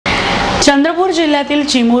चंद्रपूर जिल्ह्यातील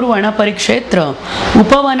चिमूर वनपरिक्षेत्र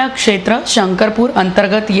उपवन क्षेत्र शंकरपूर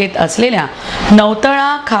अंतर्गत येत असलेल्या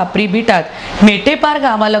नवतळा खापरी बिटात मेटेपार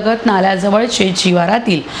गावालगत नाल्याजवळ शेत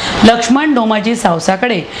शिवारातील लक्ष्मण डोमाजी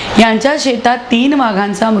सावसाकडे यांच्या शेतात 3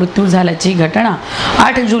 वाघांचा मृत्यू झाल्याची घटना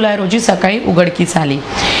 8 जुलै रोजी सकाळी उघडकीस आली।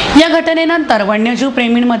 या घटनेनंतर वन्यजीव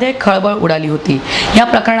प्रेमींमध्ये खळबळ उडाली होती। या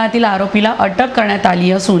प्रकरणातील आरोपीला अटक करण्यात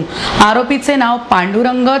आली असून आरोपीचे नाव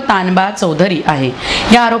पांडुरंग तानबा चौधरी आहे।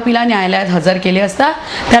 या आरोपीला न्यायालयात हजर केले असता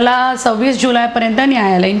त्याला 26 जुलैपर्यंत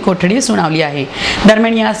न्यायालयीन कोठडी सुनावली आहे।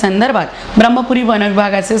 दरम्यान या संदर्भात ब्रह्मपुरी वन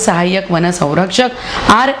विभागाचे सहाय्यक वनसंरक्षक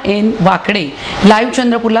RN वाकडे लाईव्ह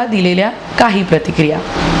चंद्रपूरला दिलेल्या काही प्रतिक्रिया।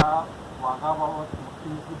 वाघाबाबत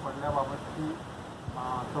मृत्यूमुखी पडल्याबाबतची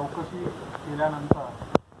चौकशी केल्यानंतर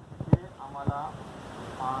हे आम्हाला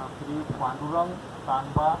श्री पांडुरंग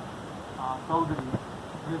तानबा चौधरी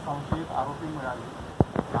हे संशयित आरोपी मिळाले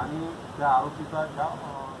आणि त्या आरोपीचा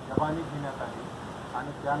जबानी घेण्यात आली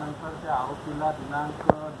आणि त्यानंतर त्या आरोपीला दिनांक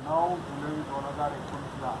 9 जुलै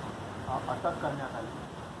 2019ला अटक करण्यात आली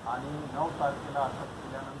आणि 9 तारखेला अटक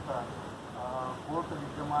केल्यानंतर कोर्ट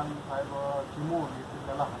विद्यमान साहेब चिमूर येथे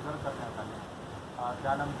त्याला हजर करण्यात आले।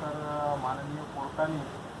 त्यानंतर माननीय कोर्टाने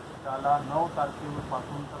त्याला 9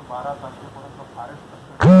 तारखेपासून तर 12 तारखेपर्यंत फारेस्ट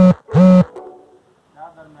कस्टडी या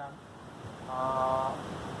दरम्यान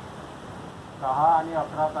 10 आणि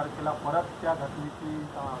 11 तारखेला परत त्या घटनेची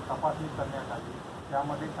तपासणी करण्यात आली।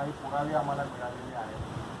 त्यामध्ये काही पुरावे आम्हाला मिळालेले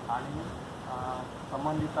आहेत आणि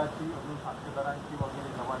संबंधिताची अजून साक्षीदारांची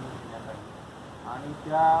वगैरे जबानी घेण्यात आली आणि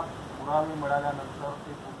त्या पुरावे मिळाल्यानंतर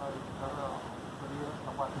ते पूर्ण स्तरीय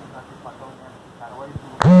तपासणीसाठी पाठवण्याची कारवाई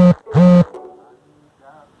सुरू आणि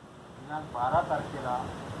त्या दिनांक 12 तारखेला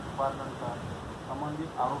दुपारनंतर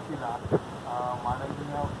संबंधित आरोपीला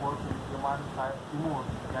माननीय कोर्ट विद्यमान साहेब चिमूर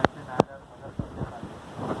यांचे न्यायालयात हजर करण्यात आले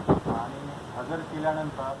आणि हजर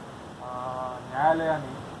केल्यानंतर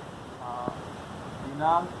न्यायालयाने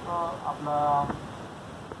दिनांक आपला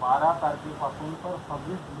 12 तारखेपासून तर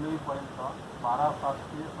 26 जुलैपर्यंत 12/7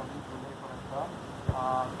 ते 26 जुलैपर्यंत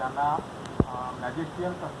त्यांना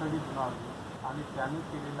मॅजिस्ट्रियल कस्टडी सुनावली आणि त्यांनी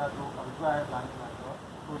केलेला जो अर्ज आहे जामिनाचा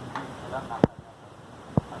तो रिलीज केला नाकारण्यात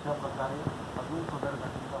आला। अशा प्रकारे अजून सदर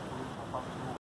घटनेचा पुढील तपास सुरू